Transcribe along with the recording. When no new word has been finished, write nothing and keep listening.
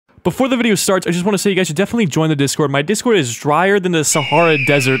Before the video starts, I just want to say you guys should definitely join the Discord. My Discord is drier than the Sahara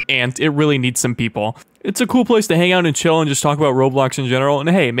Desert ant. It really needs some people. It's a cool place to hang out and chill and just talk about Roblox in general, and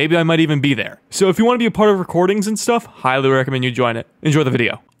hey, maybe I might even be there. So if you want to be a part of recordings and stuff, highly recommend you join it. Enjoy the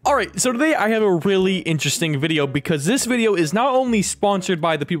video. Alright, so today I have a really interesting video because this video is not only sponsored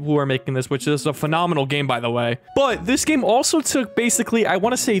by the people who are making this, which is a phenomenal game by the way, but this game also took basically, I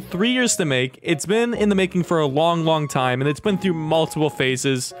want to say 3 years to make. It's been in the making for a long time, and it's been through multiple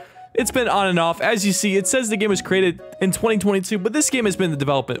phases. It's been on and off. As you see, it says the game was created in 2022, but this game has been in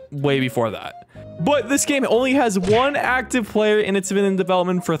development way before that. But this game only has one active player, and it's been in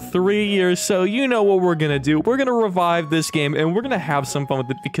development for 3 years, so you know what we're gonna do. We're gonna revive this game, and we're gonna have some fun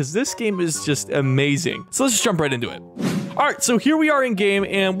with it, because this game is just amazing. So let's just jump right into it. Alright, so here we are in game,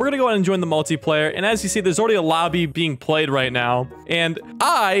 and we're gonna go ahead and join the multiplayer, and as you see, there's already a lobby being played right now, and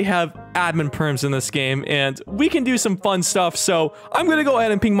I have admin perms in this game, and we can do some fun stuff, so I'm gonna go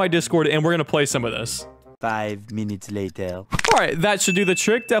ahead and ping my Discord, and we're gonna play some of this. 5 minutes later. Alright, that should do the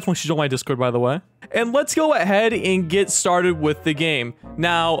trick. Definitely should join my Discord, by the way. And let's go ahead and get started with the game.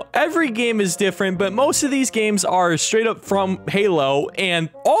 Now, every game is different, but most of these games are straight up from Halo, and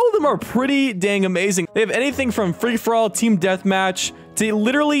all of them are pretty dang amazing. They have anything from free-for-all, team deathmatch, to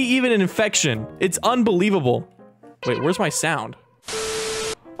literally even an infection. It's unbelievable. Wait, where's my sound?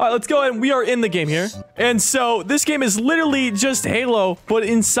 Alright, let's go ahead. We are in the game here. And so, this game is literally just Halo, but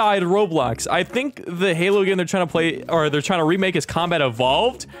inside Roblox. I think the Halo game they're trying to play, or they're trying to remake is Combat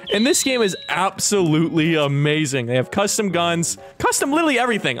Evolved. And this game is absolutely amazing. They have custom guns, custom literally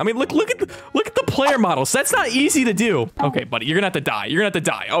everything. I mean, look at the player models. That's not easy to do. Okay, buddy, you're gonna have to die. You're gonna have to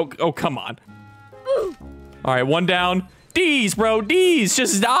die. Oh, come on. Alright, one down. D's, bro, D's,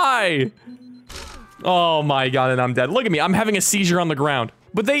 just die. Oh my god, and I'm dead. Look at me, I'm having a seizure on the ground.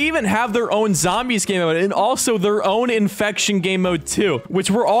 But they even have their own zombies game mode and also their own infection game mode too, which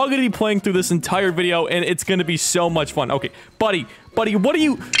we're all going to be playing through this entire video, and it's going to be so much fun. Okay, buddy, what are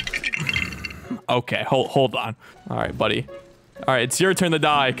you... Okay, hold on. All right, buddy. All right, it's your turn to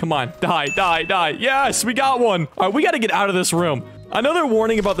die. Come on, die. Yes, we got one. All right, we got to get out of this room. Another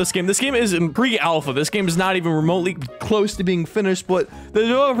warning about this game is in pre-alpha. This game is not even remotely close to being finished, but the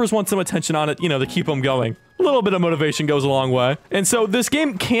developers want some attention on it, you know, to keep them going. A little bit of motivation goes a long way. And so this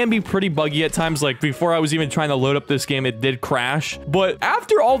game can be pretty buggy at times. Like before I was even trying to load up this game, it did crash. But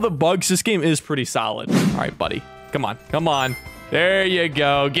after all the bugs, this game is pretty solid. All right, buddy. Come on. There you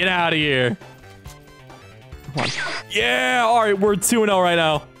go. Get out of here. Come on. Yeah, all right, we're 2-0 right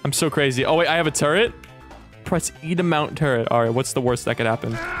now. I'm so crazy. Oh, wait, I have a turret? Press E to mount turret. All right, what's the worst that could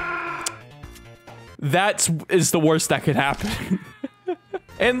happen? That is the worst that could happen.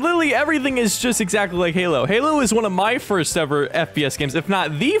 And literally everything is just exactly like Halo. Halo is one of my first ever FPS games, if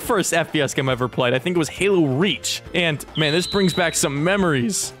not the first FPS game I ever played. I think it was Halo Reach. And man, this brings back some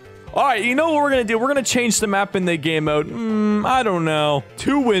memories. All right, you know what we're gonna do? We're gonna change the map in the game mode. I don't know.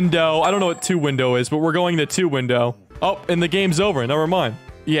 2-window. I don't know what 2-window is, but we're going to 2-window. Oh, and the game's over. Never mind.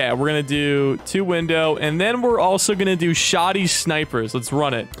 Yeah, we're gonna do 2-window, and then we're also gonna do Shoddy Snipers. Let's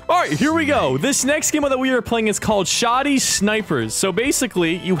run it. All right, here we go. This next game that we are playing is called Shoddy Snipers. So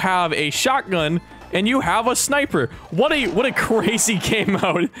basically, you have a shotgun and you have a sniper. What a crazy game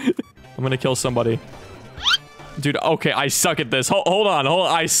mode. I'm gonna kill somebody. Dude, okay, I suck at this. Hold on.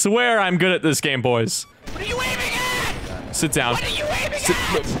 I swear I'm good at this game, boys. What are you aiming at? Sit down. What are you aiming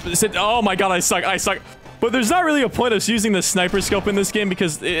at? Sit. Oh my god, I suck. But there's not really a point of using the sniper scope in this game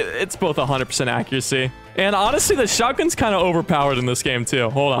because it's both 100% accuracy. And honestly, the shotgun's kind of overpowered in this game too.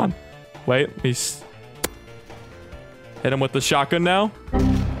 Hold on. Wait, he's... Hit him with the shotgun now.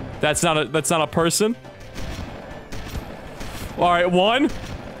 That's not a person. All right, one.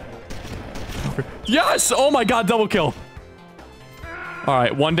 Yes! Oh my god, double kill. All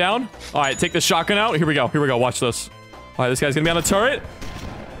right, one down. All right, take the shotgun out. Here we go. Watch this. All right, this guy's gonna be on the turret.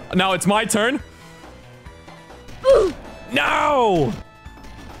 Now it's my turn. No!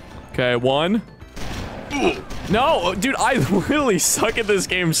 Okay, one. No, dude, I really suck at this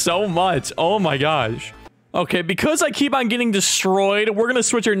game so much. Oh my gosh. Okay, because I keep on getting destroyed, we're gonna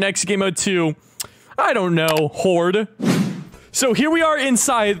switch our next game mode to, I don't know, Horde. So here we are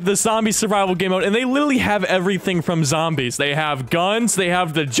inside the zombie survival game mode, and they literally have everything from zombies. They have guns, they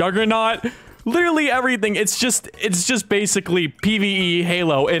have the Juggernaut, literally everything. It's just basically PvE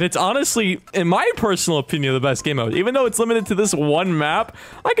Halo, and it's honestly, in my personal opinion, the best game mode. Even though it's limited to this one map,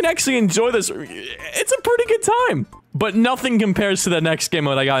 I can actually enjoy this. It's a pretty good time. But nothing compares to the next game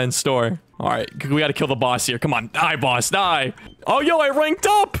mode I got in store. All right, we gotta kill the boss here. Come on, die, boss, die. Oh, yo, I ranked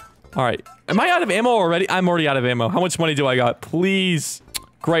up. All right, am I out of ammo already? I'm already out of ammo. How much money do I got? Please.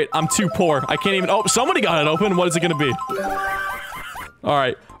 Great, I'm too poor. I can't even, oh, somebody got it open. What is it gonna be? All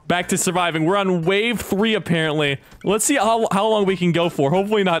right.